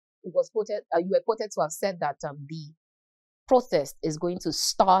was quoted, you were quoted to have said that the protest is going to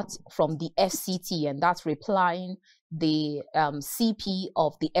start from the FCT, and that's replying the CP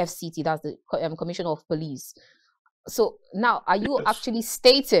of the FCT, that's the Commissioner of Police. So now, are you actually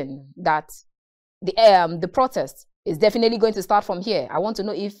stating that the protest is definitely going to start from here? I want to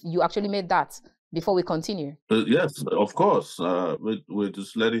know if you actually made that before we continue. Yes, of course. We're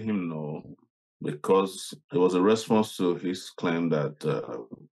just letting him know, because it was a response to his claim that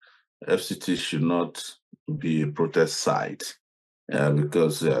FCT should not be a protest site,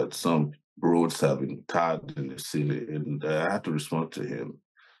 because some roads have been tarred in the city, and I had to respond to him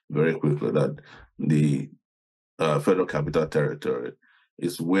very quickly that the Federal Capital Territory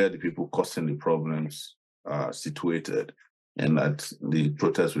is where the people causing the problems are situated, and that the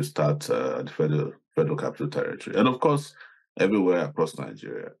protest will start at the Federal Capital Territory. And of course, everywhere across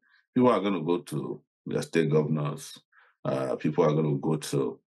Nigeria, people are going to go to their state governors, people are going to go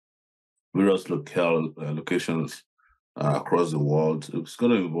to various locations across the world. It's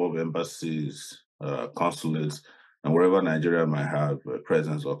going to involve embassies, consulates, and wherever Nigeria might have a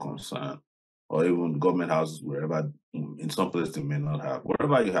presence or concern, or even government houses, wherever, in some places they may not have.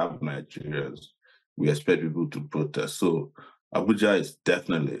 Wherever you have Nigerians, we expect people to protest. So Abuja is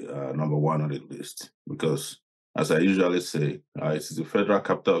definitely number one on the list, because, as I usually say, it is the federal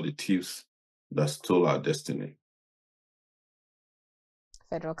capital of the thieves that stole our destiny.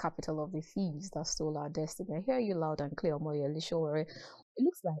 Federal capital of the thieves that stole our destiny. I hear you loud and clear, Omoyele Sowore. It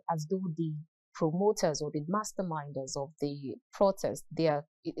looks like as though the promoters or the masterminders of the protest,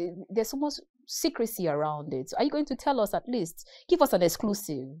 there's so much secrecy around it. Are you going to tell us, at least give us an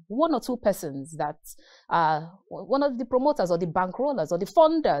exclusive, one or two persons that are one of the promoters or the bankrollers or the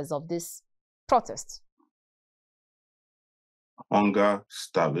funders of this protest? Hunger,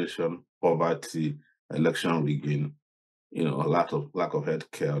 starvation, poverty, election rigging, a lack of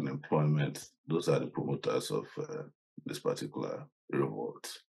healthcare, unemployment. Those are the promoters of this particular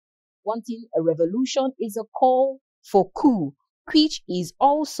revolt. Wanting a revolution is a call for coup, which is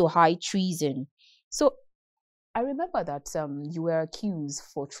also high treason. So I remember that you were accused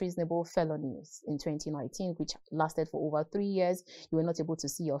for treasonable felonies in 2019, which lasted for over 3 years. You were not able to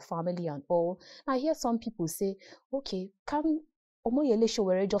see your family and all. I hear some people say, okay, can Omoyele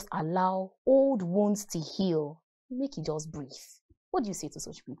Sowore just allow old wounds to heal? Make it just breathe. What do you say to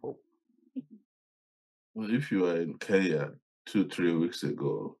such people? Well, if you were in Kenya 2-3 weeks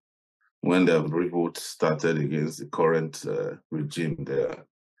ago, when the revolt started against the current regime there,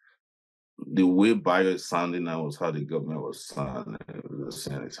 the way Bio is sounding now was how the government was sounding.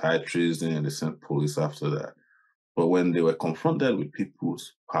 Saying it's high treason, and they sent police after that. But when they were confronted with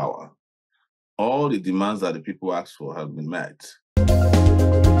people's power, all the demands that the people asked for have been met.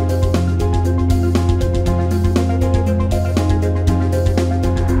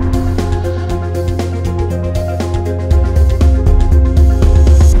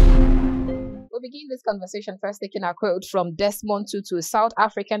 Begin this conversation first taking a quote from Desmond Tutu, a South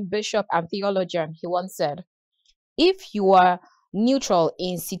African bishop and theologian. He once said, "If you are neutral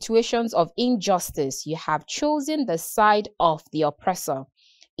in situations of injustice, you have chosen the side of the oppressor.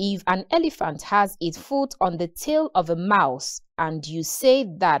 If an elephant has its foot on the tail of a mouse and you say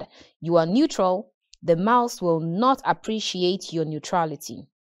that you are neutral, the mouse will not appreciate your neutrality."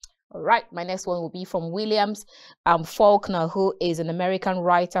 All right, my next one will be from Williams Faulkner, who is an American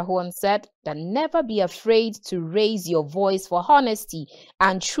writer, who once said that never be afraid to raise your voice for honesty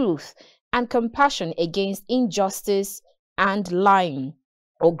and truth and compassion against injustice and lying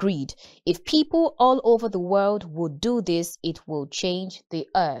or greed. If people all over the world would do this, it will change the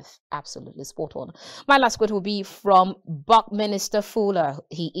earth. Absolutely spot on. My last quote will be from Buckminster Fuller.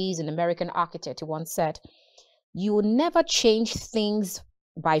 He is an American architect. He once said, "You will never change things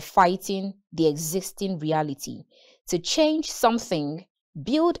by fighting the existing reality. To change something,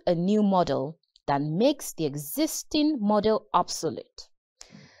 build a new model that makes the existing model obsolete."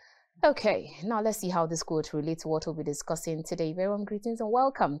 Okay, now let's see how this quote relates to what we'll be discussing today. Very warm greetings and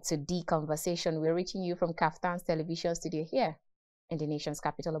welcome to The Conversation. We're reaching you from KAFTAN's television studio here in the nation's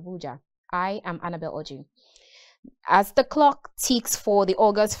capital, Abuja. I am Annabelle Oji. As the clock ticks for the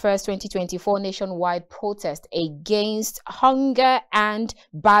August 1st, 2024 nationwide protest against hunger and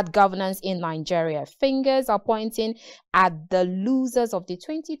bad governance in Nigeria, fingers are pointing at the losers of the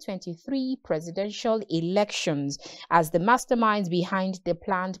 2023 presidential elections as the masterminds behind the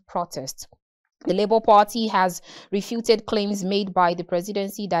planned protest. The Labour Party has refuted claims made by the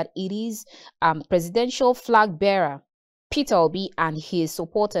presidency that it is presidential flag bearer Peter Obi and his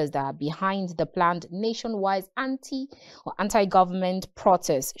supporters that are behind the planned nationwide anti-government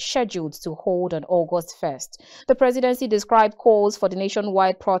protest scheduled to hold on August 1st. The presidency described calls for the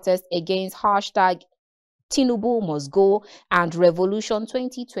nationwide protest against hashtag Tinubu must go and Revolution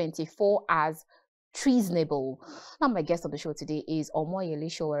 2024 as treasonable. Now, my guest on the show today is Omoyele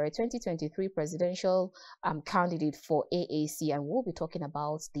Sowore, 2023 presidential candidate for AAC, and we'll be talking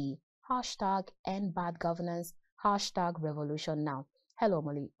about the hashtag endbadgovernance, hashtag revolution now. Hello,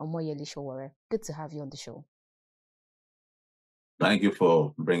 Omoyele Sowore. Good to have you on the show. Thank you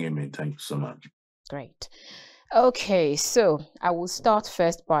for bringing me. Thank you so much. Great. Okay, so I will start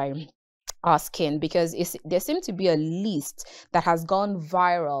first by asking, because there seems to be a list that has gone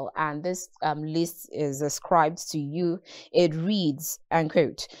viral, and this list is ascribed to you. It reads, and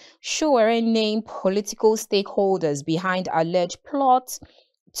quote, Sowore named political stakeholders behind alleged plot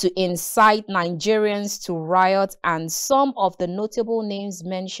to incite Nigerians to riot, and some of the notable names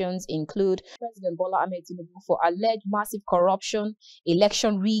mentioned include President Bola Ahmed Tinubu for alleged massive corruption,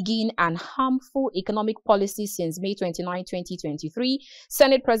 election rigging, and harmful economic policies since May 29, 2023,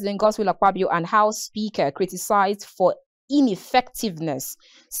 Senate President Godswill Akpabio and House Speaker criticized for ineffectiveness,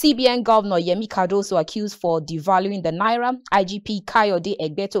 CBN Governor Yemi Cardoso accused for devaluing the Naira, IGP Kayode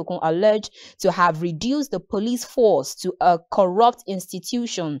Egbetokun alleged to have reduced the police force to a corrupt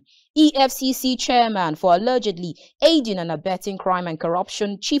institution, EFCC chairman for allegedly aiding and abetting crime and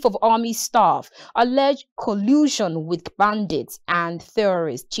corruption, Chief of Army Staff alleged collusion with bandits and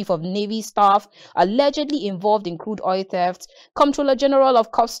terrorists, Chief of Navy Staff allegedly involved in crude oil theft, Comptroller General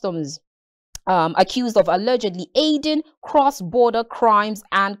of Customs accused of allegedly aiding cross-border crimes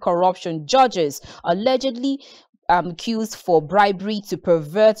and corruption, judges allegedly accused for bribery to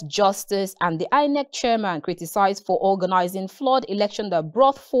pervert justice, and the INEC chairman criticized for organizing flawed election that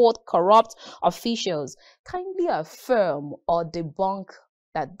brought forth corrupt officials. Kindly affirm or debunk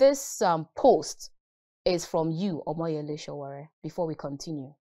that this post is from you, Omoyele Sowore, before we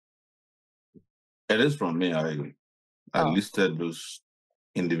continue. It is from me. I listed those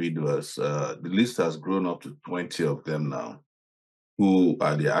individuals. The list has grown up to 20 of them now, who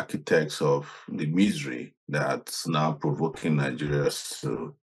are the architects of the misery that's now provoking Nigerians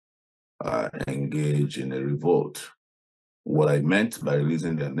to engage in a revolt. What I meant by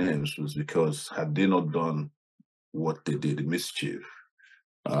releasing their names was because had they not done what they did, the mischief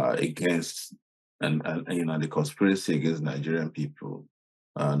against and the conspiracy against Nigerian people,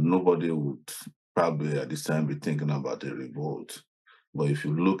 nobody would probably at this time be thinking about a revolt. But if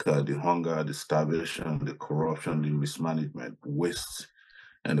you look at the hunger, the starvation, the corruption, the mismanagement, waste,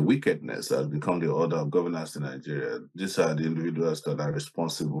 and the wickedness that has become the order of governance in Nigeria, these are the individuals that are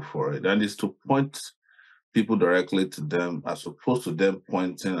responsible for it. And it's to point people directly to them as opposed to them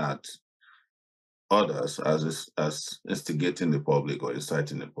pointing at others as instigating the public or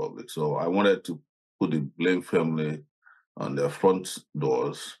inciting the public. So I wanted to put the blame firmly on their front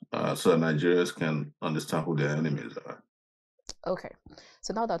doors so that Nigerians can understand who their enemies are. Okay,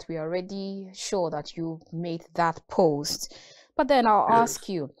 so now that we are already sure that you made that post, but then I'll ask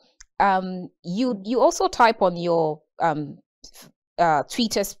you, you also type on your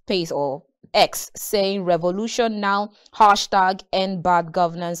Twitter space or X saying revolution now, hashtag end bad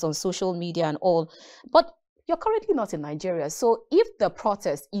governance on social media and all, but you're currently not in Nigeria. So if the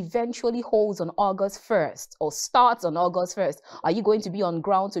protest eventually holds on August 1st or starts on August 1st, are you going to be on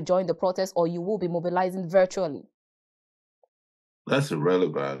ground to join the protest, or you will be mobilizing virtually? That's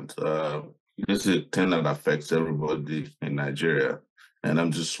irrelevant. This is a thing that affects everybody in Nigeria. And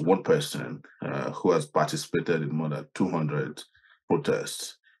I'm just one person who has participated in more than 200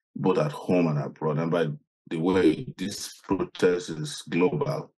 protests, both at home and abroad. And by the way, this protest is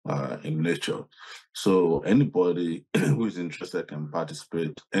global in nature. So anybody who is interested can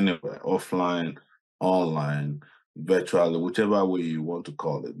participate anywhere, offline, online, virtually, whichever way you want to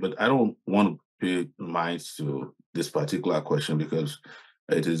call it. But I don't want to pay mind to this particular question because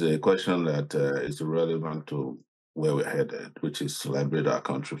it is a question that is relevant to where we're headed, which is to liberate our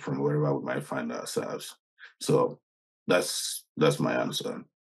country from wherever we might find ourselves. So that's my answer.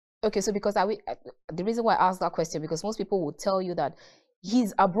 Okay, so because the reason why I asked that question, because most people would tell you that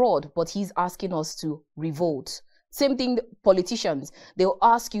he's abroad, but he's asking us to revolt. Same thing, politicians, they'll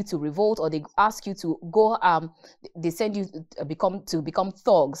ask you to revolt, or they ask you to go, they send you to become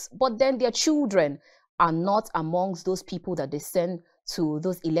thugs, but then their children are not amongst those people that they send to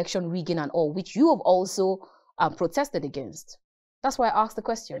those election rigging and all, which you have also protested against. That's why I asked the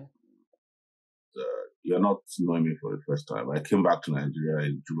question. You're not knowing me for the first time. I came back to Nigeria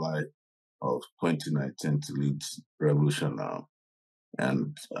in July of 2019 to lead Revolution Now.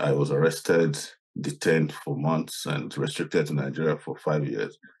 And I was arrested detained for months and restricted to Nigeria for 5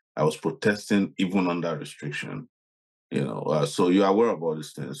 years. I was protesting even under restriction. So you're aware of all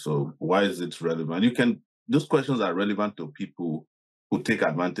these things. So why is it relevant? Those questions are relevant to people who take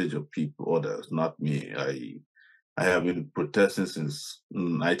advantage of people, others, not me. I have been protesting since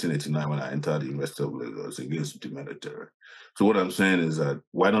 1989 when I entered the University of Lagos against the military. So what I'm saying is that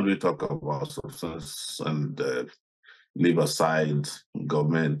why don't we talk about substance and leave aside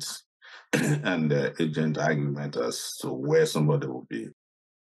government and agent argument as to where somebody will be?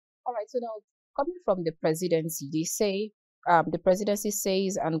 All right. So now, coming from the presidency, they say, the presidency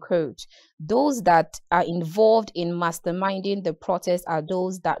says, and quote, those that are involved in masterminding the protest are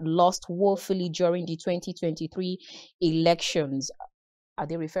those that lost woefully during the 2023 elections. Are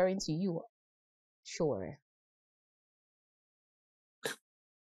they referring to you? Sure.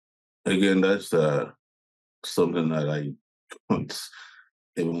 Again, that's something that I don't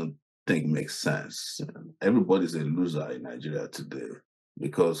even think makes sense. Everybody's a loser in Nigeria today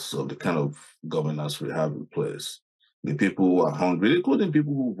because of the kind of governance we have in place. The people who are hungry, including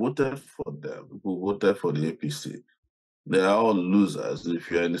people who voted for them, who voted for the APC, they are all losers.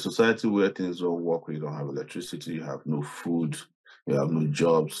 If you're in a society where things don't work, where you don't have electricity, you have no food, you have no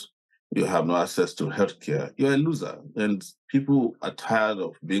jobs, you have no access to healthcare, you're a loser. And people are tired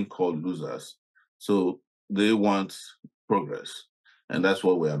of being called losers. So they want progress. And that's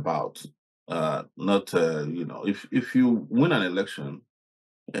what we're about. If you win an election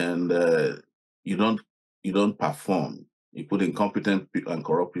and you don't perform, you put incompetent and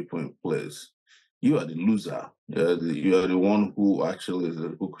corrupt people in place, you are the loser. You are the one who actually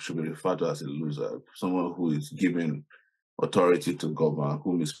who should be referred to as a loser, someone who is giving authority to govern,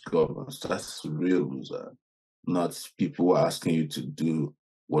 who misgoverns. That's the real loser, not people who are asking you to do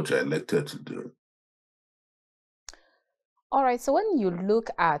what you're elected to do. All right. So when you look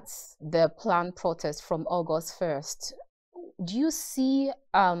at the planned protest from August 1st, do you see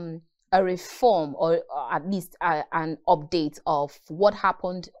a reform or at least an update of what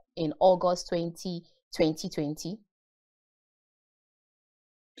happened in August 2020?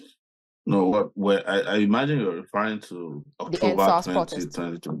 No, I imagine you're referring to October EndSARS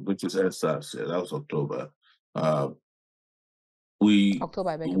 2022, which is EndSARS. Yeah, that was October. October,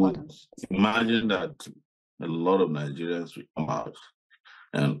 I beg your would pardon. imagine that a lot of Nigerians will come out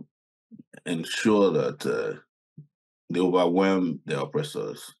and ensure that they overwhelm their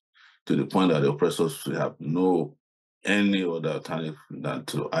oppressors to the point that the oppressors will have no any other alternative than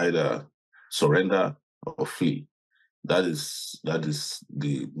to either surrender or flee. That is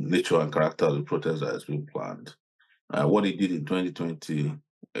the nature and character of the protest that has been planned. What he did in 2020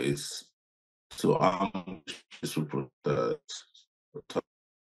 is to arm peaceful protests,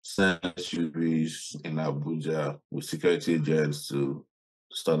 send SUVs in Abuja with security agents to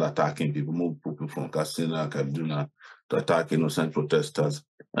start attacking people, move people from Katsina, Kaduna to attack innocent protesters.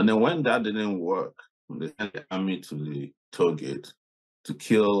 And then when that didn't work, they sent the army to the toll gate to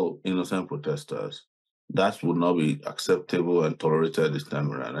kill innocent protesters. That would not be acceptable and tolerated this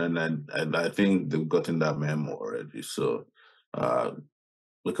time around. And I think they've gotten that memo already. So,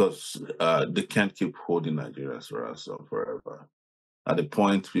 because they can't keep holding Nigerians ransom forever. At the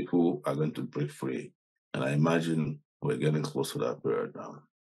point, people are going to break free. And I imagine we're getting close to that period now.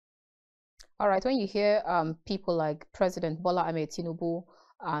 All right. When you hear people like President Bola Ahmed Tinubu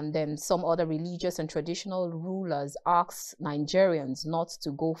and then some other religious and traditional rulers ask Nigerians not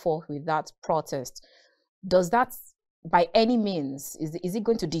to go forth with that protest, does that by any means, is it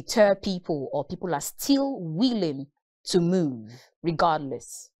going to deter people, or people are still willing to move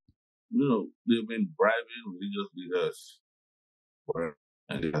regardless? They've been bribing religious leaders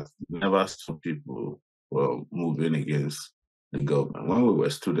and they have never stopped people from moving against the government. When we were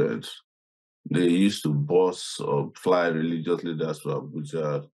students, they used to boss or fly religious leaders to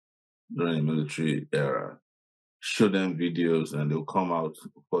Abuja during the military era, show them videos, and they'll come out,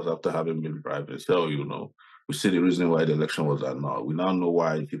 of course, after having been bribed and say, we see the reason why the election was annulled. We now know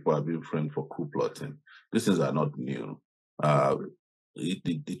why people are being framed for coup plotting. These things are not new.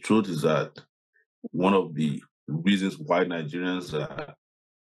 The truth is that one of the reasons why Nigerians are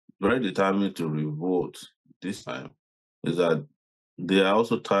very determined to revolt this time is that they are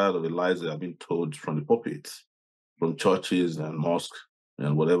also tired of the lies they have been told from the pulpits, from churches and mosques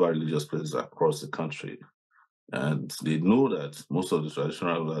and whatever religious places across the country. And they know that most of the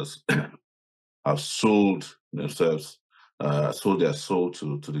traditional rulers have sold themselves, sold their soul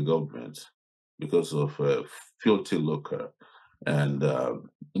to the government because of filthy lucre. And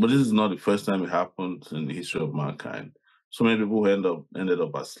but this is not the first time it happened in the history of mankind. So many people who ended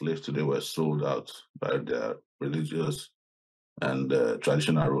up as slaves today were sold out by their religious and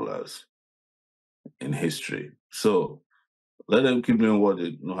traditional rulers. in history. So let them keep doing what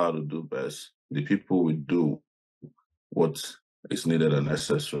they know how to do best. The people will do what is needed and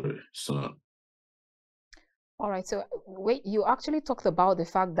necessary. So, All right. So wait, you actually talked about the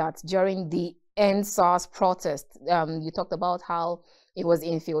fact that during the NSAS protest, you talked about how it was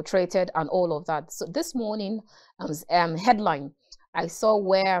infiltrated and all of that. So this morning, headline I saw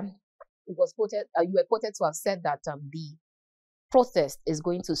where it was quoted, you were quoted to have said that the protest is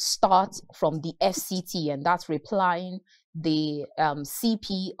going to start from the FCT, and that's replying the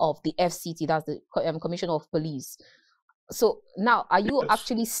CP of the FCT, that's the Commissioner of Police. So now, are you yes.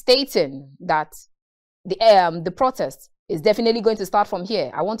 actually stating that the protest is definitely going to start from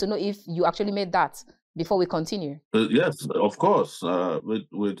here? I want to know if you actually made that before we continue. Yes, of course.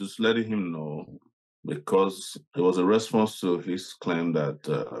 We're just letting him know because it was a response to his claim that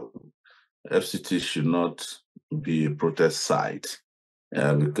FCT should not be a protest site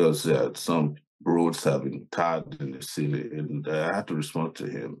because some roads have been tarred in the city. And I had to respond to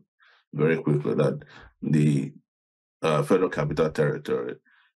him very quickly that the Federal Capital Territory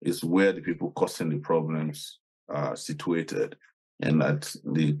is where the people causing the problems are situated, and that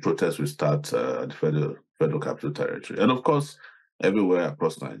the protests will start at the Federal Capital Territory. And of course, everywhere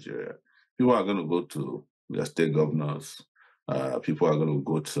across Nigeria, people are going to go to their state governors, people are going to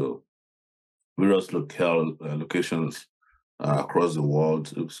go to various locations across the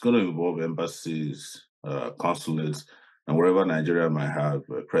world. It's going to involve embassies, consulates, and wherever Nigeria might have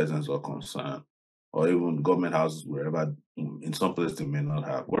a presence or concern, or even government houses, wherever, in some places they may not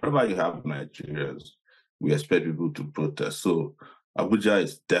have. Wherever you have Nigerians, we expect people to protest. So Abuja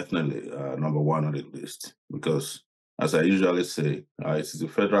is definitely number one on the list because, as I usually say, it is the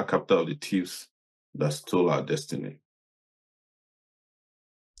federal capital of the thieves that stole our destiny.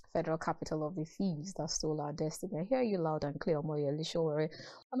 Federal capital of the thieves that stole our destiny. I hear you loud and clear, Omoyele Sowore.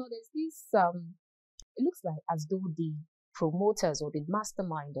 I know there's this it looks like as though the promoters or the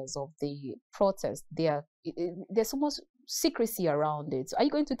masterminders of the protest, there's so much secrecy around it. So are you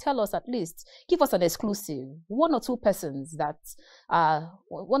going to tell us, at least give us an exclusive, one or two persons that are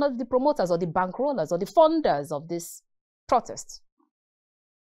one of the promoters or the bankrollers or the funders of this protest?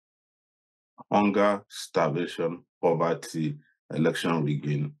 Hunger, starvation, poverty, election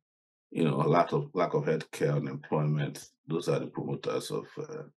rigging, a lack of healthcare, unemployment. Those are the promoters of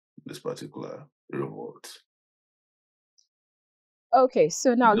this particular revolt. Okay,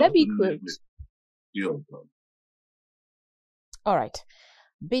 so now let me quote. All right.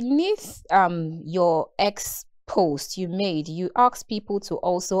 Beneath your X post you made, you asked people to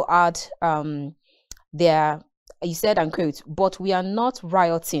also add you said, and quote, "But we are not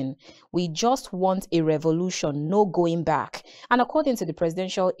rioting. We just want a revolution, no going back." And according to the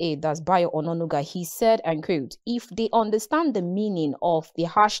presidential aide, that's Bayo Ononuga, he said, and quote, "If they understand the meaning of the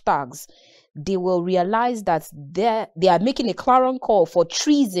hashtags, they will realize that they are making a clarion call for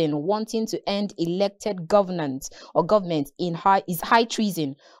treason. Wanting to end elected governance or government is high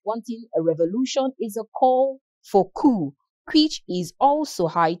treason. Wanting a revolution is a call for coup, which is also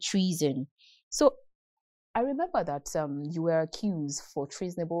high treason." So I remember that you were accused for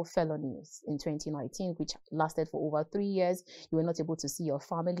treasonable felonies in 2019, which lasted for over 3 years. You were not able to see your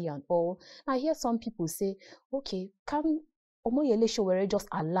family and all. I hear some people say, okay, can Omoyele Sowore just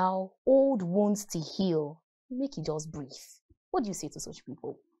allow old wounds to heal? Make it just breathe. What do you say to such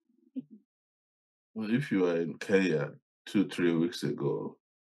people? Well, if you were in Kenya 2-3 weeks ago,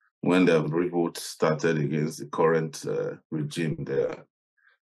 when the revolt started against the current regime there,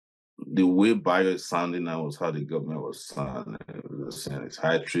 the way Bayo is sounding now was how the government was sounding. Saying it's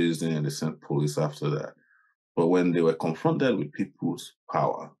high treason, and they sent police after that. But when they were confronted with people's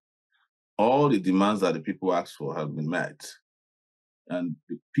power, all the demands that the people asked for have been met. And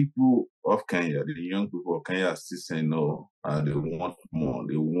the people of Kenya, the young people of Kenya, are still saying no. They want more.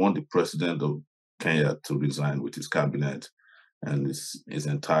 They want the president of Kenya to resign with his cabinet and his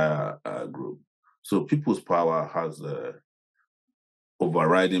entire group. So people's power has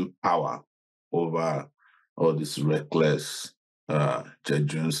overriding power over all these reckless,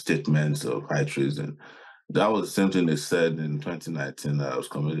 jejune statements of high treason. That was the same thing they said in 2019 that I was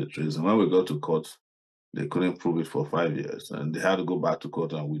committed treason. When we got to court, they couldn't prove it for 5 years, and they had to go back to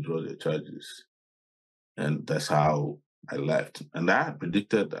court and withdraw their charges. And that's how I left. And I had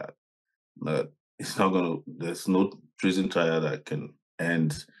predicted that it's not there's no treason trial that can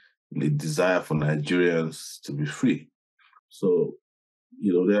end the desire for Nigerians to be free. So,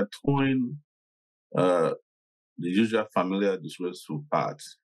 they're towing the usual familiar disgraceful path.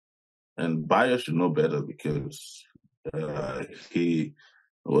 And Bayo should know better because he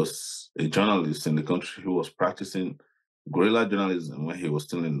was a journalist in the country who was practicing guerrilla journalism when he was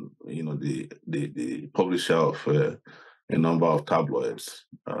still in, the publisher of a number of tabloids,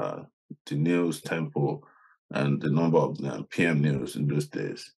 the News, Tempo, and the number of PM News in those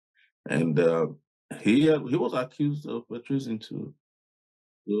days. And he was accused of treason too.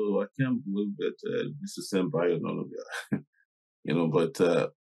 So I can't believe that this is sent by none of that.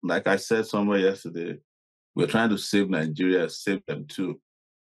 But like I said somewhere yesterday, we're trying to save Nigeria, save them too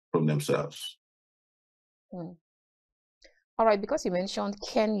from themselves. Mm. All right, because you mentioned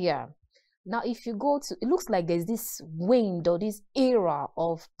Kenya. Now, if you go to, it looks like there's this wind or this era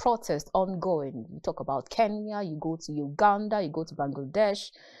of protest ongoing. You talk about Kenya, you go to Uganda, you go to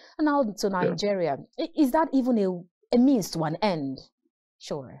Bangladesh, and now to Nigeria. Yeah. Is that even a means to an end?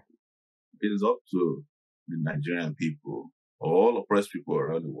 Sure. It is up to the Nigerian people, all oppressed people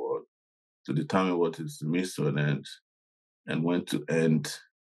around the world, to determine what is the means to an end and when to end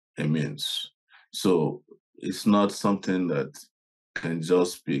a means. So it's not something that can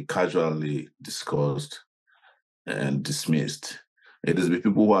just be casually discussed and dismissed. It is the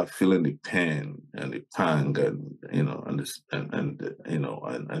people who are feeling the pain and the pang, and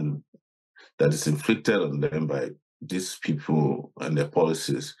and that is inflicted on them by these people and their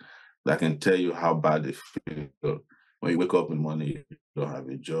policies, that can tell you how bad they feel. When you wake up in the morning, you don't have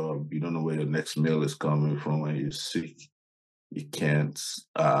a job, you don't know where your next meal is coming from. When you're sick, you can't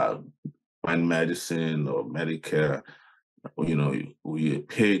find medicine or Medicare. We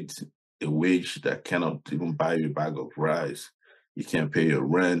paid a wage that cannot even buy you a bag of rice. You can't pay your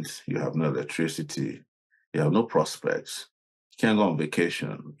rent. You have no electricity. You have no prospects. You can't go on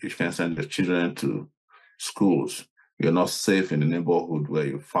vacation. You can't send your children to schools. You're not safe in the neighborhood where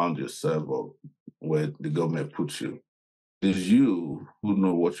you found yourself or where the government puts you. It's you who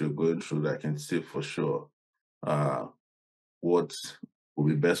know what you're going through that can say for sure what will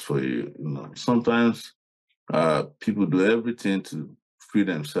be best for you. Sometimes people do everything to free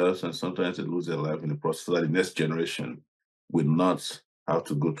themselves, and sometimes they lose their life in the process, so that the next generation will not have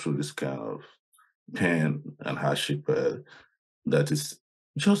to go through this kind of pain and hardship that is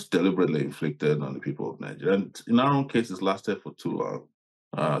just deliberately inflicted on the people of Nigeria. And in our own case, it's lasted for too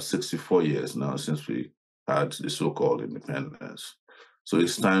long, 64 years now since we had the so-called independence. So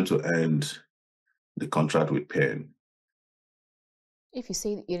it's time to end the contract with pain. If you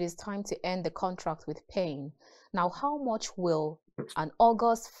say it is time to end the contract with pain, now how much will an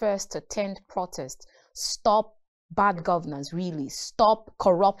August 1st to 10th protest stop bad governance, really stop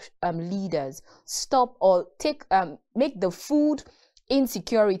corrupt leaders, stop or make the food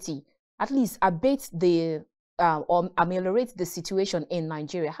insecurity, at least abate the or ameliorate the situation in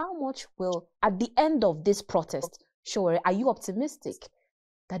Nigeria? How much will, at the end of this protest, Sowore, are you optimistic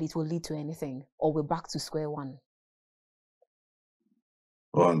that it will lead to anything, or we're back to square one?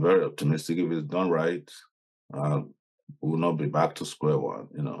 Well, I'm very optimistic. If it's done right, we will not be back to square one,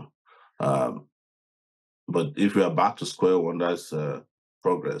 but if we are back to square one, that's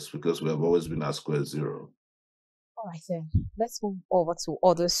progress, because we have always been at square zero. All right, then let's move over to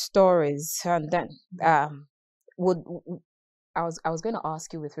other stories, and then I was going to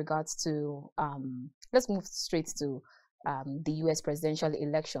ask you with regards to let's move straight to the U.S. presidential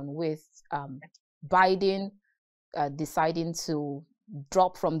election, with Biden deciding to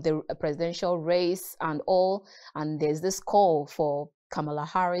drop from the presidential race and all, and there's this call for Kamala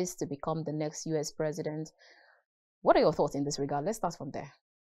Harris to become the next U.S. president. What are your thoughts in this regard? Let's start from there.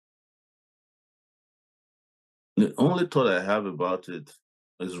 The only thought I have about it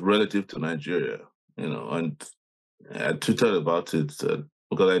is relative to Nigeria, and I tweeted about it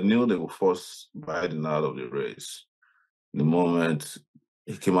because I knew they would force Biden out of the race the moment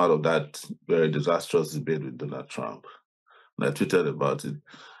he came out of that very disastrous debate with Donald Trump. And I tweeted about it,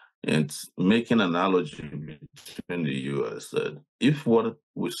 and making an analogy between the U.S. that if what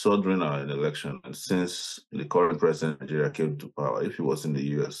we saw during our election, and since the current president of Nigeria came to power, if he was in the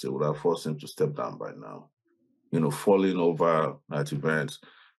U.S., they would have forced him to step down by now. Falling over at events,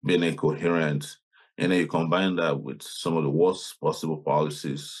 being incoherent, and then you combine that with some of the worst possible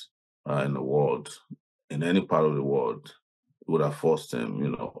policies in the world, in any part of the world, would have forced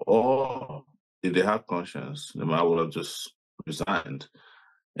him, or if they have conscience, they might have just resigned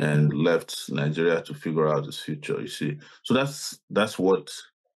and left Nigeria to figure out his future, you see. So that's what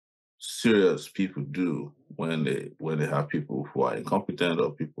serious people do when they have people who are incompetent,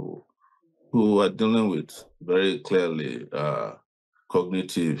 or people who are dealing with very clearly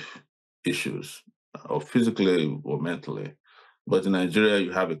cognitive issues, or physically or mentally. But in Nigeria,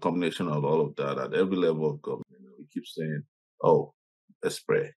 you have a combination of all of that at every level of government. We keep saying, "Oh, let's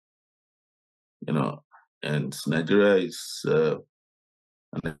pray," and Nigeria is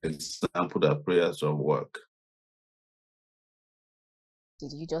an example that prayers don't work.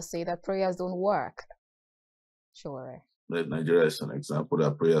 Did you just say that prayers don't work? Sure. That Nigeria is an example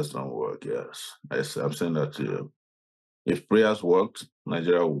that prayers don't work, yes. I'm saying that to you. If prayers worked,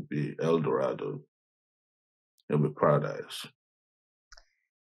 Nigeria would be El Dorado. It would be paradise.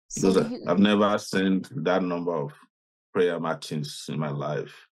 So Because I've never seen that number of prayer matchings in my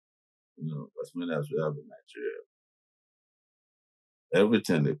life. As many as we have in Nigeria.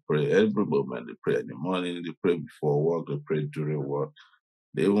 Everything they pray, every moment they pray in the morning, they pray before work, they pray during work.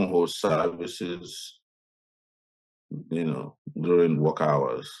 They even hold services, during work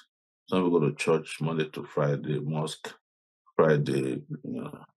hours. Some people go to church Monday to Friday, mosque Friday,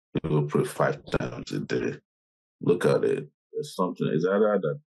 people pray 5 times a day. Look at it. There's something. It's either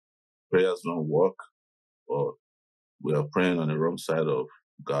that prayers don't work or we are praying on the wrong side of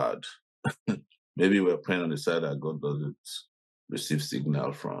God. Maybe we're praying on the side that God doesn't receive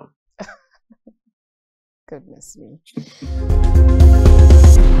signal from. Goodness me.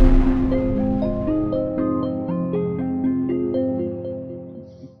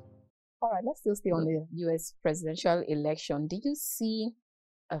 All right, let's still stay on the U.S. presidential election. Do you see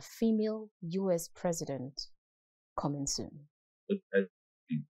a female U.S. president coming soon? To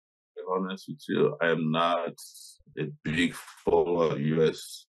be honest with you, I am not a big follower of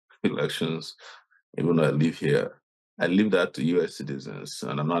U.S. elections, even though I live here. I leave that to U.S. citizens,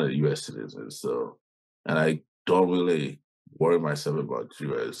 and I'm not a U.S. citizen, and I don't really worry myself about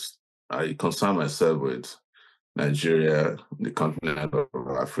U.S. I concern myself with Nigeria, the continent of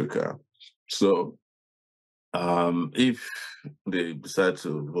Africa. So, if they decide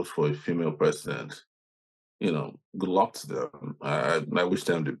to vote for a female president, good luck to them. I wish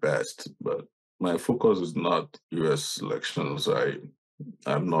them the best, but my focus is not U.S. elections.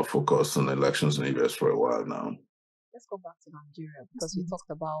 I'm not focused on elections in the U.S. for a while now. Let's go back to Nigeria because we talked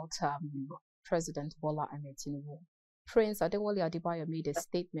about President Bola Ahmed Tinubu. Prince Adewale Adebayo made a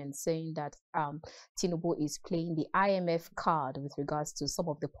statement saying that Tinubu is playing the IMF card with regards to some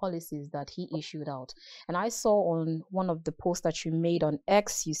of the policies that he issued out. And I saw on one of the posts that you made on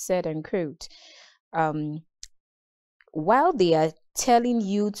X, you said, and quote, while they are telling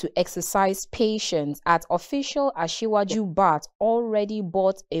you to exercise patience, at official Asiwaju Bat already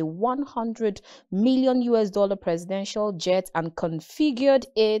bought a $100 million US presidential jet and configured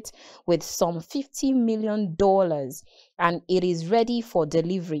it with some $50 million, and it is ready for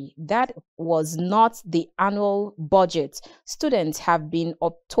delivery. That was not the annual budget. Students have been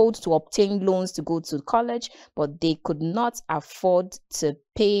told to obtain loans to go to college, but they could not afford to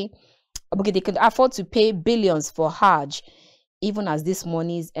pay. Okay, they could afford to pay billions for Hajj, even as these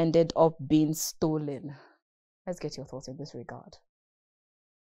monies ended up being stolen. Let's get your thoughts in this regard.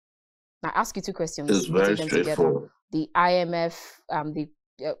 I ask you two questions. It's very straightforward. The IMF,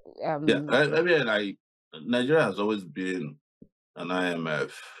 Nigeria has always been an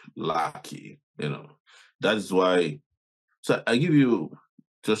IMF lackey. That is why. So I give you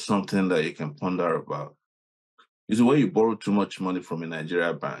just something that you can ponder about. Is when you borrow too much money from a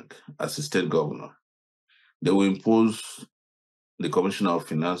Nigeria bank as a state governor, they will impose the Commissioner of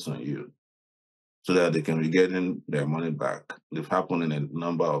Finance on you so that they can be getting their money back. They've happened in a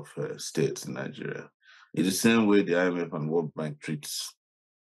number of states in Nigeria. It's the same way the IMF and World Bank treats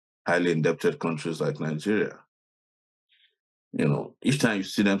highly indebted countries like Nigeria. Each time you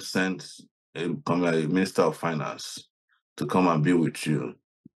see them send a Minister of Finance to come and be with you,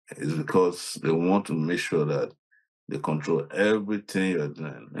 it's because they want to make sure that they control everything you're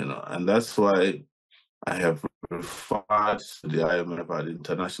doing, and that's why I have referred to the IMF as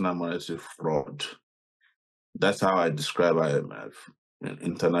international monetary fraud. That's how I describe IMF.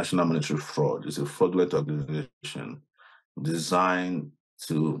 International monetary fraud is a fraudulent organization designed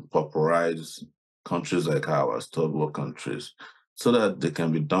to pauperize countries like ours, third world countries, so that they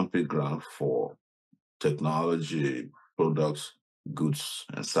can be dumping ground for technology, products, goods,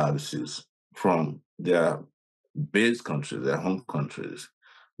 and services from their base countries, their home countries.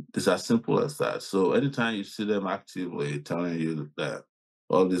 It's as simple as that. So anytime you see them actively telling you that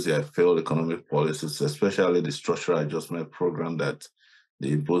all these are failed economic policies, especially the structural adjustment program that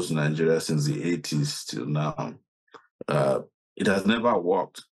they imposed in Nigeria since the 80s till now, it has never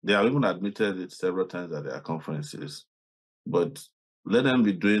worked. They have even admitted it several times at their conferences. But let them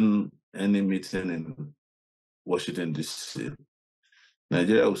be doing any meeting in Washington, D.C.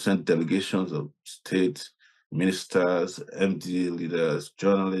 Nigeria will send delegations of state ministers, MD leaders,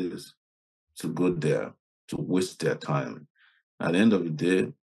 journalists to go there to waste their time. At the end of the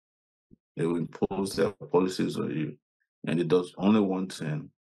day, they will impose their policies on you. And it does only one thing,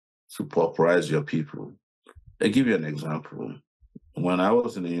 to pauperize your people. I give you an example. When I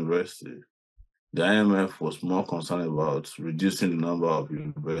was in the university, The IMF was more concerned about reducing the number of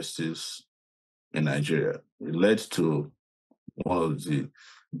universities in Nigeria. It led to one of the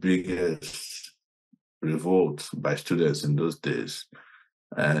biggest revolts by students in those days,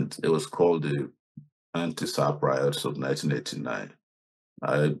 and it was called the anti-SAP riots of 1989.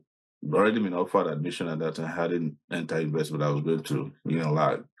 I'd already been offered admission at that time. I hadn't entered university, but I was going to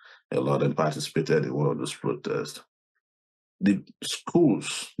Unilag a lot and participated in one of those protests. The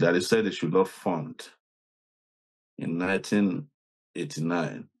schools that they said they should not fund in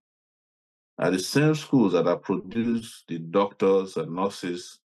 1989 are the same schools that have produced the doctors and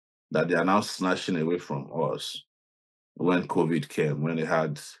nurses that they are now snatching away from us when COVID came, when they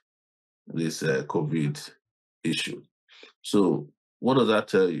had this COVID issue. So what does that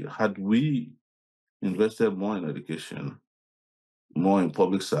tell you? Had we invested more in education, more in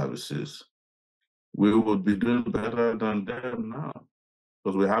public services, we would be doing better than them now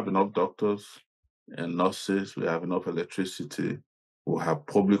because we have enough doctors and nurses, we have enough electricity, we have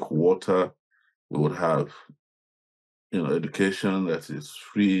public water, we would have education that is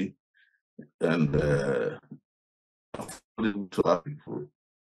free and affordable to our people,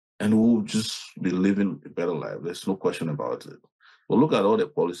 and we'll just be living a better life. There's no question about it. But look at all the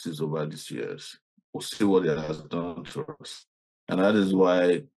policies over these years. We'll see what it has done to us. And that is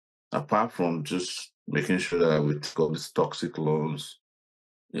why, apart from just making sure that we take all these toxic loans,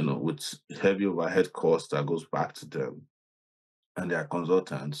 with heavy overhead costs that goes back to them and their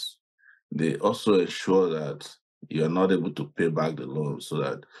consultants, they also ensure that you're not able to pay back the loan so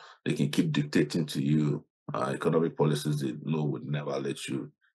that they can keep dictating to you economic policies they know would never let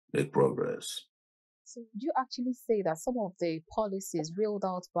you make progress. So would you actually say that some of the policies rolled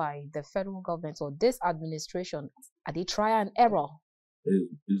out by the federal government or this administration are they try and error?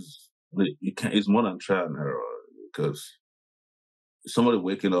 It's more than trial and error because somebody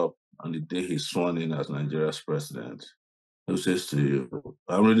waking up on the day he's sworn in as Nigeria's president who says to you,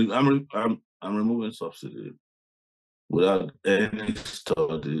 I'm removing subsidy without any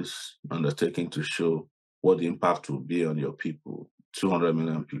studies undertaking to show what the impact will be on your people, 200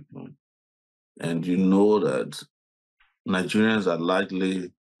 million people. And you know that Nigerians are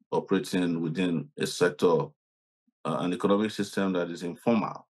likely operating within a sector, an economic system that is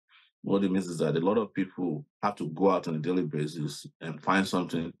informal. What it means is that a lot of people have to go out on a daily basis and find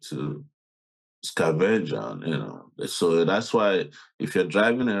something to scavenge on, So that's why if you're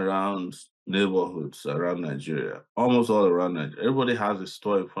driving around neighborhoods around Nigeria, almost all around Nigeria, everybody has a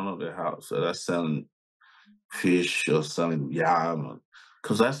store in front of their house. So that's selling fish or selling yam,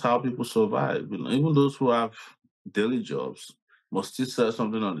 because that's how people survive. Even those who have daily jobs must still sell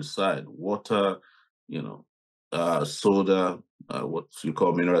something on the side, water, soda, what you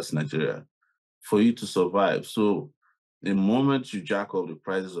call minerals in Nigeria, for you to survive. So the moment you jack up the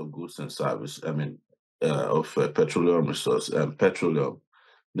prices of goods and service, of petroleum resource and petroleum,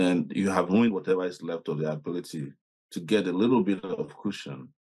 then you have ruined whatever is left of their ability to get a little bit of cushion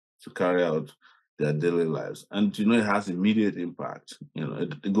to carry out their daily lives. And it has immediate impact.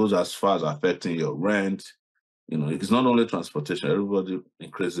 It goes as far as affecting your rent. It's not only transportation, everybody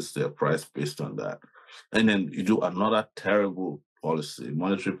increases their price based on that. And then you do another terrible policy,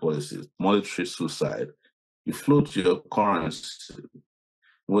 monetary policies, monetary suicide. You float your currency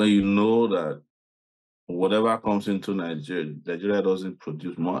when you know that whatever comes into Nigeria doesn't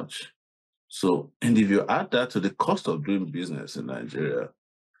produce much. So, and if you add that to the cost of doing business in Nigeria,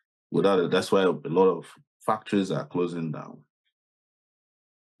 without it, that's why a lot of factories are closing down.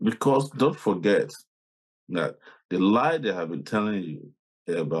 Because don't forget that the lie they have been telling you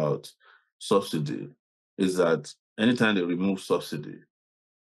about subsidy is that anytime they remove subsidy,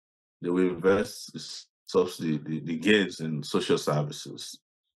 they will invest subsidy, the gains in social services.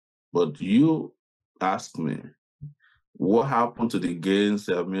 But you ask me, what happened to the gains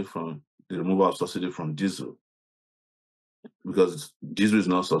they have made from the removal of subsidy from diesel? Because diesel is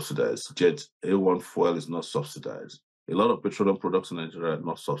not subsidized. Jet A1 fuel is not subsidized. A lot of petroleum products in Nigeria are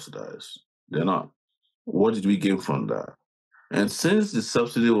not subsidized. They're not. What did we gain from that? And since the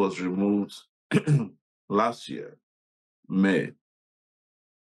subsidy was removed last year, May,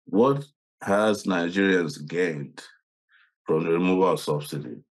 what has Nigerians gained from the removal of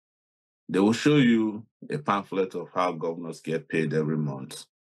subsidy? They will show you a pamphlet of how governors get paid every month,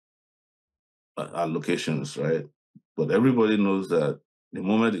 allocations, right? But everybody knows that the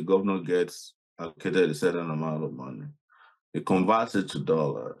moment the governor gets allocated a certain amount of money, he converts it to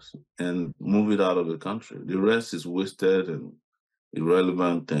dollars and move it out of the country. The rest is wasted and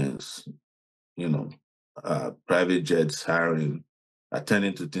irrelevant things, private jets hiring,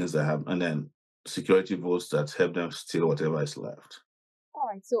 attending to things that have, and then security votes that help them steal whatever is left. All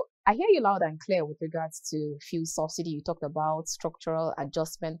right, so I hear you loud and clear with regards to fuel subsidy. You talked about structural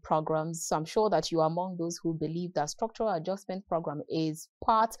adjustment programs. So I'm sure that you are among those who believe that structural adjustment program is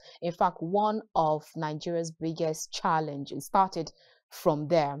part, in fact, one of Nigeria's biggest challenge. It started from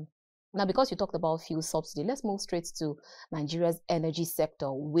there. Now, because you talked about fuel subsidy, let's move straight to Nigeria's energy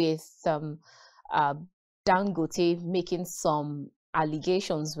sector with uh, Dangote making some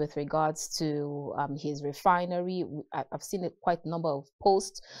allegations with regards to his refinery. I've seen quite a number of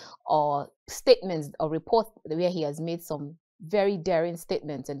posts or statements or reports where he has made some very daring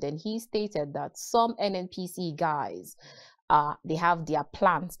statements, and then he stated that some NNPC guys, they have their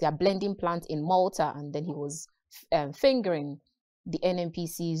plants, their blending plant in Malta, and then he was fingering the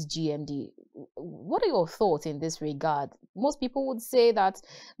NNPC's GMD. What are your thoughts in this regard? Most people would say that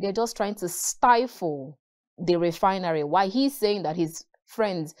they're just trying to stifle the refinery. Why he's saying that his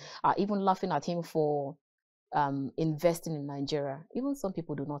friends are even laughing at him for investing in Nigeria. Even some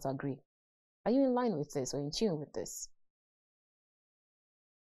people do not agree. Are you in line with this or in tune with this?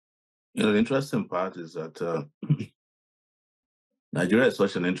 You know, the interesting part is that Nigeria is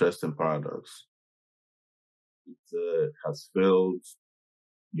such an interesting paradox. It has failed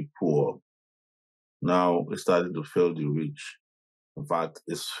the poor. Now it's starting to fail the rich. In fact,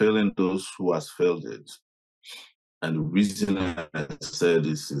 it's failing those who has failed it. And the reason I said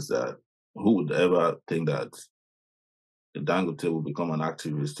this is that who would ever think that Dangote will become an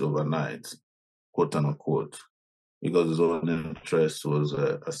activist overnight, quote unquote, because his own interest was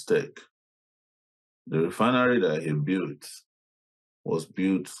at stake. The refinery that he built was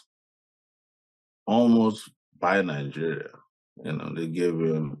built almost by Nigeria. You know, they gave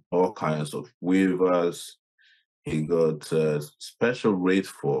him all kinds of waivers. He got a special rate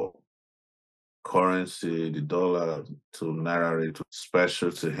for currency, the dollar to naira rate was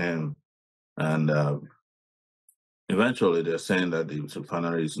special to him. And eventually they're saying that the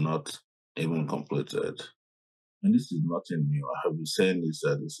refinery is not even completed. And this is nothing new. I have been saying this,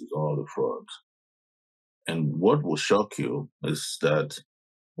 that this is all a fraud. And what will shock you is that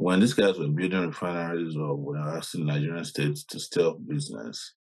when these guys were building refineries or were asking Nigerian states to stay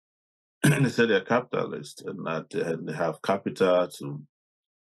business, and they said they're capitalists and that they have capital to,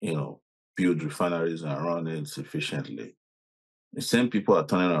 you know, build refineries and run it efficiently. The same people are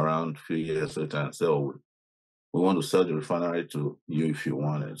turning around a few years later and say, oh, we want to sell the refinery to you if you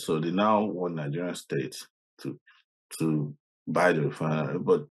want it. So they now want Nigerian states to buy the refinery.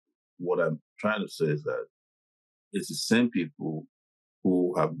 But what I'm trying to say is that it's the same people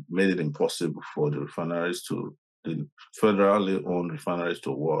who have made it impossible for the federally owned refineries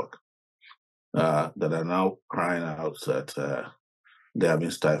to work, that are now crying out that they have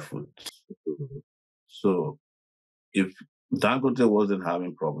been stifled. So if Dangote wasn't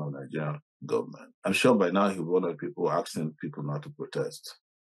having problem with the Nigerian government, I'm sure by now he would be one of the people asking people not to protest,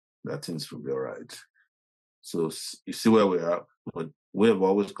 that things will be all right. So you see where we are, but we have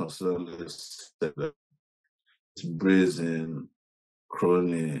always considered this brazen,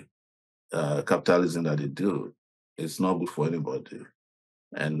 crony capitalism that they do. It's not good for anybody.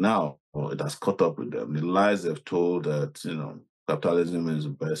 And now it has caught up with them. The lies they've told that, you know, capitalism is the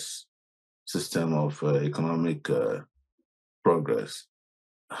best system of economic progress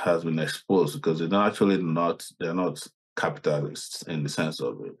has been exposed because they're not capitalists in the sense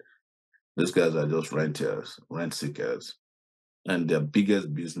of it. These guys are just rent seekers. And their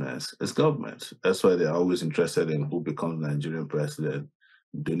biggest business is government. That's why they're always interested in who becomes Nigerian president,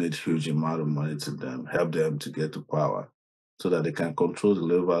 donate huge amount of money to them, help them to get to power so that they can control the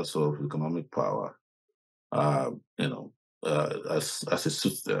levels of economic power, as it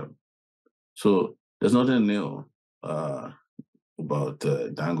suits them. So there's nothing new about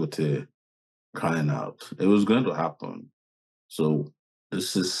Dangote crying out. It was going to happen. So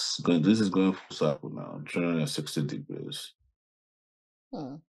this is going full circle now, 360 degrees.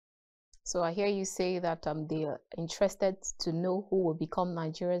 So I hear you say that they are interested to know who will become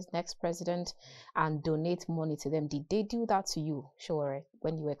Nigeria's next president and donate money to them. Did they do that to you, Sowore,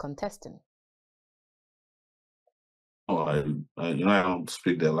 when you were contesting? Oh, I don't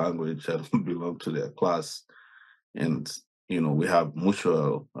speak their language. I don't belong to their class, and we have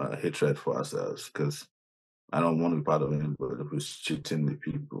mutual hatred for ourselves because I don't want to be part of anybody who's cheating the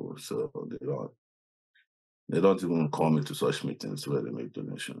people. So they don't even call me to such meetings where they make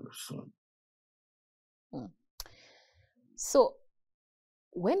donations. So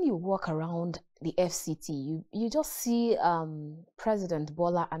when you walk around the FCT, you just see President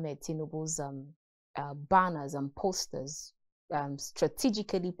Bola Ahmed Tinubu's banners and posters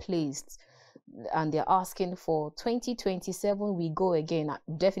strategically placed, and they're asking for 2027 we go again.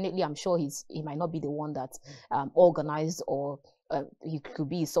 Definitely, I'm sure he might not be the one that organized or it could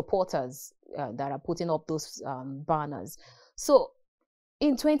be supporters that are putting up those banners. So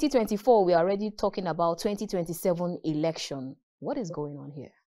in 2024, we're already talking about 2027 election. What is going on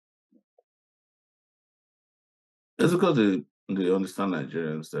here? It's because they understand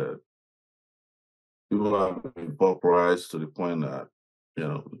Nigerians that people have been pauperized to the point that,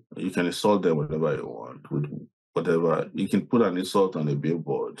 you can insult them whatever you want, with whatever. You can put an insult on a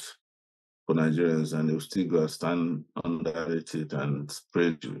billboard for Nigerians and they'll still go and stand under it and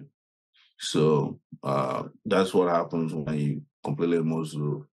praise you. So that's what happens when you completely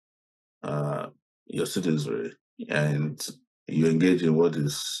muzzle your citizenry and you engage in what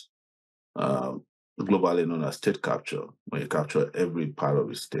is globally known as state capture, when you capture every part of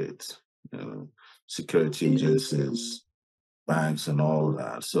the state, security agencies, banks, and all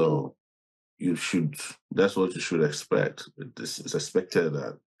that. So that's what you should expect. It's expected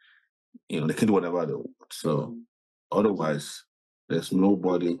that, they can do whatever they want. So otherwise, there's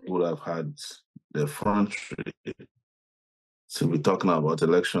nobody who would have had the front to be talking about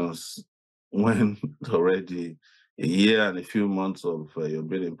elections when already a year and a few months of your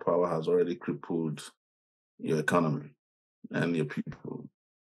bidding power has already crippled your economy and your people.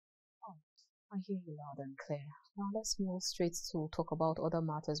 Oh, I hear you loud and clear. Now let's move straight to talk about other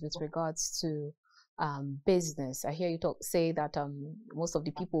matters with regards to business. I hear you say that most of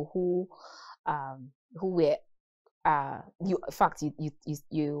the people who were in fact,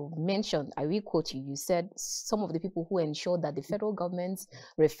 you mentioned, I will quote you, you said some of the people who ensured that the federal government's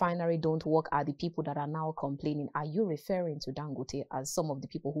refinery don't work are the people that are now complaining. Are you referring to Dangote as some of the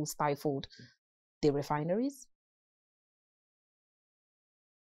people who stifled the refineries?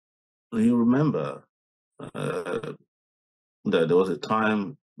 You remember that there was a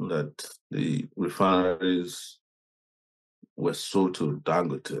time that the refineries were sold to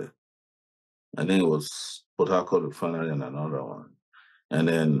Dangote, and then it was Port Harcourt refinery and another one. And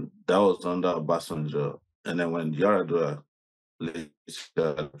then that was under Obasanjo. And then when Yaradua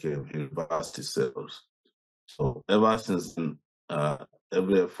later came, he reversed his sales. So ever since then,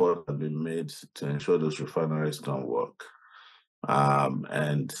 every effort has been made to ensure those refineries can work.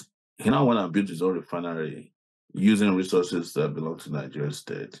 And he now went and built his own refinery using resources that belong to Nigerian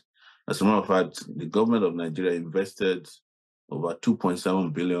state. As a matter of fact, the government of Nigeria invested over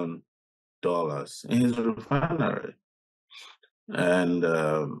 $2.7 billion in his refinery. And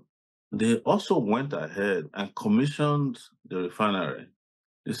they also went ahead and commissioned the refinery.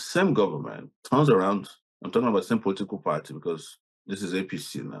 The same government turns around, I'm talking about the same political party because this is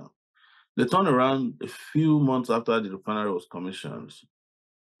APC now. They turned around a few months after the refinery was commissioned.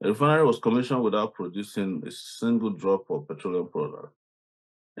 The refinery was commissioned without producing a single drop of petroleum product.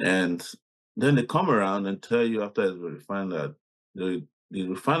 And then they come around and tell you after it's been refined that the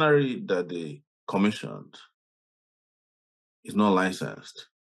refinery that they commissioned is not licensed.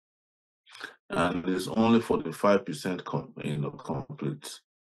 And it's only 45% complete.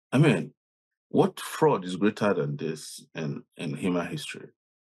 I mean, what fraud is greater than this in human history?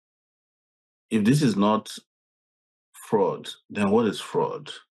 If this is not fraud, then what is fraud?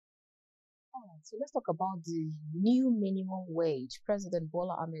 All right, so let's talk about the new minimum wage. President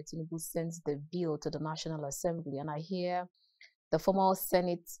Bola Ahmed Tinubu sends the bill to the National Assembly, and I hear the former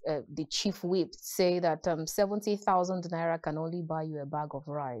Senate, the chief whip, say that 70,000 naira can only buy you a bag of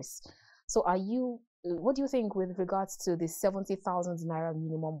rice. So what do you think with regards to the 70,000 naira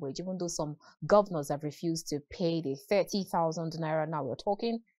minimum wage, even though some governors have refused to pay the 30,000 naira, now we're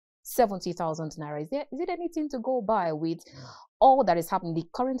talking 70,000 naira. Is it anything to go by with all that is happening, the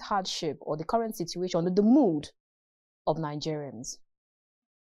current hardship or the current situation, the mood of Nigerians?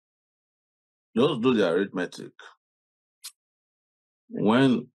 Just do the arithmetic.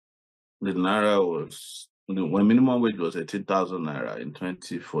 When when minimum wage was 18,000 naira in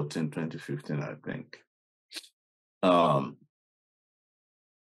 2014, 2015, I think. The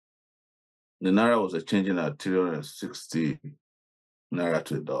naira was exchanging at 360 naira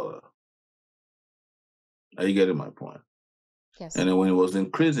to a dollar. Are you getting my point? Yes. And then when it was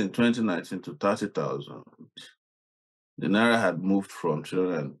increased in 2019 to 30,000, the naira had moved from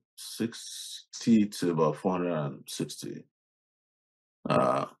 360 to about 460.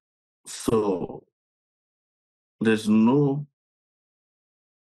 So there's no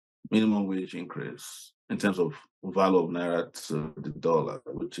minimum wage increase in terms of value of naira to the dollar,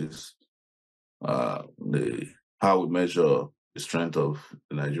 which is how we measure the strength of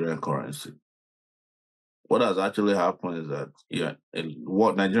the Nigerian currency. What has actually happened is that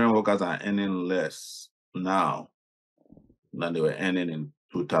what Nigerian workers are earning less now than they were earning in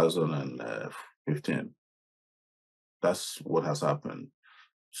 2015. That's what has happened.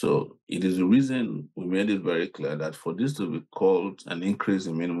 So it is the reason we made it very clear that for this to be called an increase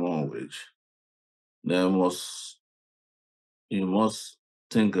in minimum wage, you must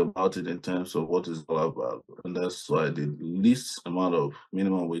think about it in terms of what it's all about. And that's why the least amount of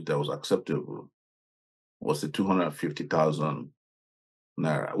minimum wage that was acceptable was the 250,000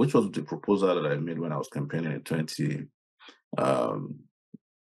 naira, which was the proposal that I made when I was campaigning in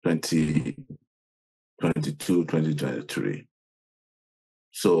 2022, 2023.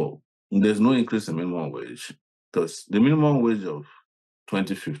 So there's no increase in minimum wage because the minimum wage of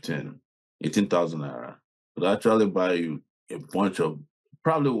 2015, 18,000 naira, would actually buy you a bunch of,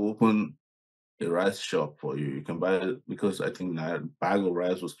 probably will open a rice shop for you. You can buy it because I think a bag of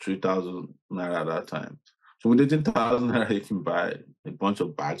rice was 3,000 naira at that time. So with 18,000 naira, you can buy a bunch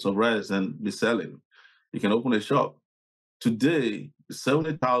of bags of rice and be selling. You can open a shop. Today,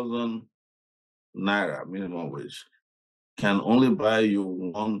 70,000 naira minimum wage can only buy you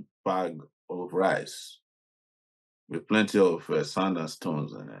one bag of rice with plenty of sand and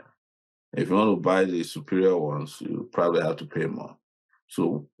stones in it. If you want to buy the superior ones, you probably have to pay more.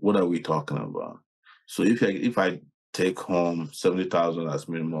 So what are we talking about? So if I take home 70,000 as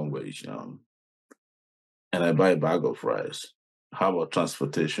minimum wage, and I buy a bag of rice, how about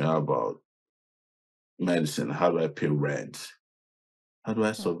transportation? How about medicine? How do I pay rent? How do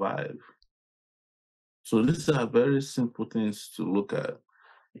I survive? So these are very simple things to look at.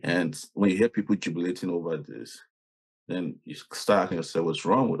 And when you hear people jubilating over this, then you start asking yourself, what's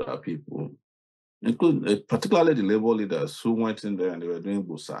wrong with our people? Including particularly the labor leaders who went in there and they were doing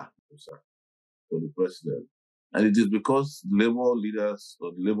busa for the president. And it is because the labor leaders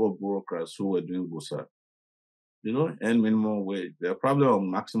or the labor bureaucrats who were doing busa, earn minimum wage. They're probably on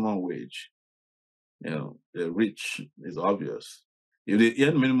maximum wage. They're rich, it's obvious. If they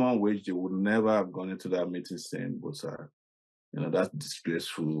earn minimum wage, they would never have gone into that meeting saying busa. That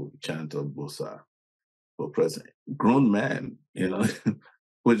disgraceful chant of busa for president. Grown men,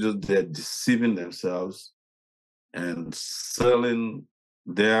 who just they're deceiving themselves and selling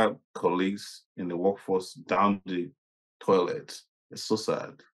their colleagues in the workforce down the toilet. It's so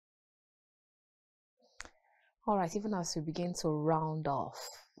sad. All right, even as we begin to round off,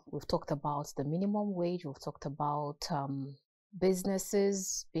 we've talked about the minimum wage, we've talked about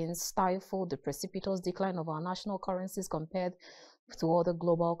businesses being stifled, the precipitous decline of our national currencies compared to other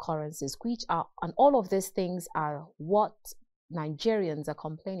global currencies, and all of these things are what Nigerians are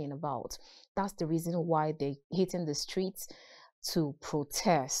complaining about. That's the reason why they're hitting the streets to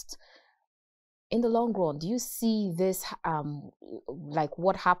protest. In the long run, do you see this like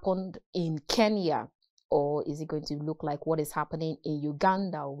what happened in Kenya, or is it going to look like what is happening in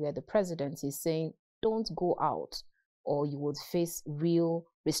Uganda, where the president is saying, don't go out or you would face real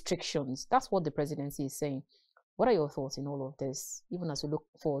restrictions? That's what the presidency is saying. What are your thoughts in all of this, even as we look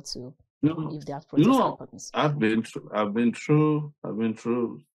forward to if that protest happens? I've been through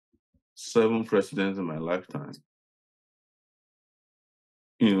 7 presidents in my lifetime.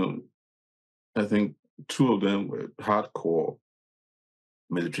 I think 2 of them were hardcore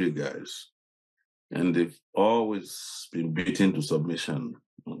military guys, and they've always been beaten to submission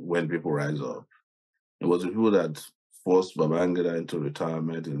when people rise up. It was the people that forced Babangida into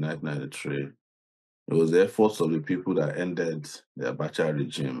retirement in 1993. It was the efforts of the people that ended the Abacha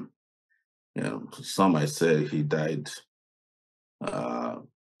regime. Some might say he died.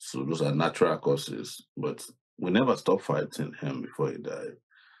 So those are natural causes, but we never stopped fighting him before he died.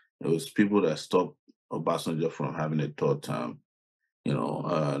 It was people that stopped Obasanjo from having a 3rd term,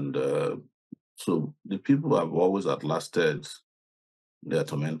 and so the people have always outlasted their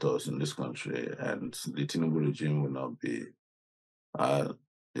tormentors in this country, and the Tinubu regime will not be the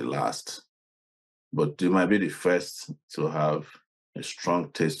last. But they might be the first to have a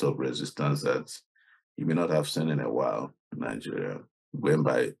strong taste of resistance that you may not have seen in a while in Nigeria, going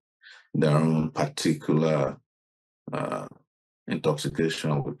by their own particular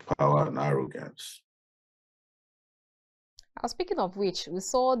intoxication with power and arrogance. Speaking of which, we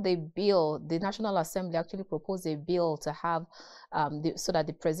saw the bill, the National Assembly actually proposed a bill to have so that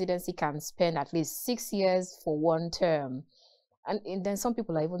the presidency can spend at least 6 years for one term. And then some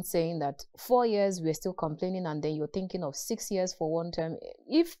people are even saying that 4 years, we're still complaining, and then you're thinking of 6 years for one term.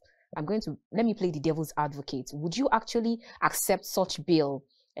 If let me play the devil's advocate, would you actually accept such bill,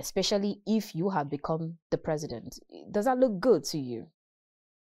 especially if you have become the president? Does that look good to you?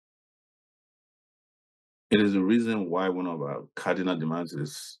 It is the reason why one of our cardinal demands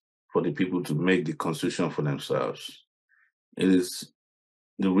is for the people to make the constitution for themselves. It is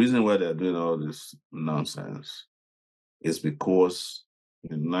the reason why they're doing all this nonsense is because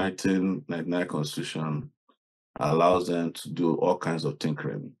the 1999 constitution allows them to do all kinds of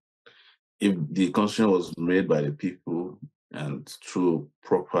tinkering. If the constitution was made by the people and through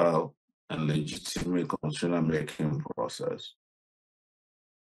proper and legitimate constitutional making process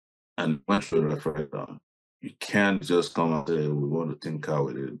and went through a referendum, you can't just come and say we want to tinker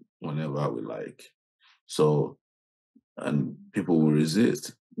with it whenever we like. So, and people will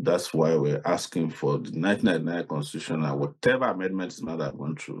resist. That's why we're asking for the 1999 constitution and whatever amendments might have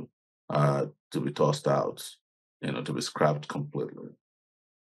gone through to be tossed out, to be scrapped completely.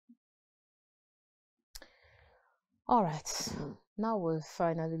 All right. Now we'll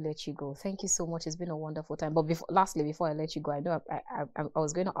finally let you go. Thank you so much. It's been a wonderful time. But lastly, before I let you go, I know I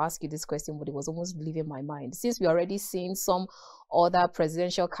was going to ask you this question, but it was almost leaving my mind. Since we're already seeing some other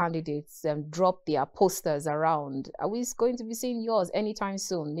presidential candidates drop their posters around, are we going to be seeing yours anytime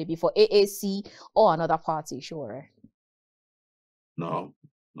soon? Maybe for AAC or another party, sure? No.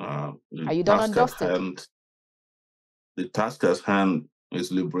 Are you done and dusted? The task at hand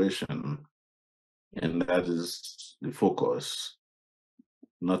is liberation, and that is the focus.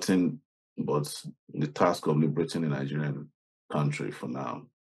 Nothing but the task of liberating the Nigerian country for now.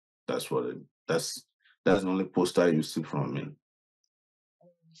 That's the only poster you see from me.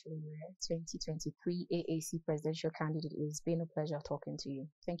 2023 AAC presidential candidate. It's been a pleasure talking to you.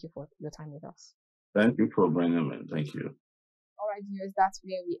 Thank you for your time with us. Thank you for bringing me. Thank you. All right, viewers, that's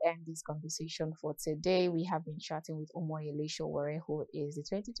where we end this conversation for today. We have been chatting with Omoyele Sowore, who is the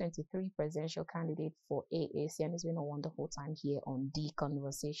 2023 presidential candidate for AAC, and it's been a wonderful time here on The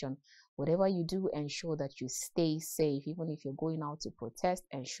Conversation. Whatever you do, ensure that you stay safe. Even if you're going out to protest,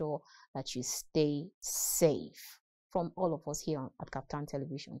 ensure that you stay safe. From all of us here at KAFTAN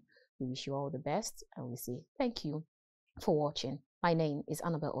Television, we wish you all the best, and we say thank you for watching. My name is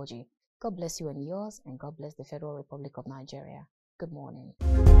Annabelle Oji. God bless you and yours, and God bless the Federal Republic of Nigeria. Good morning.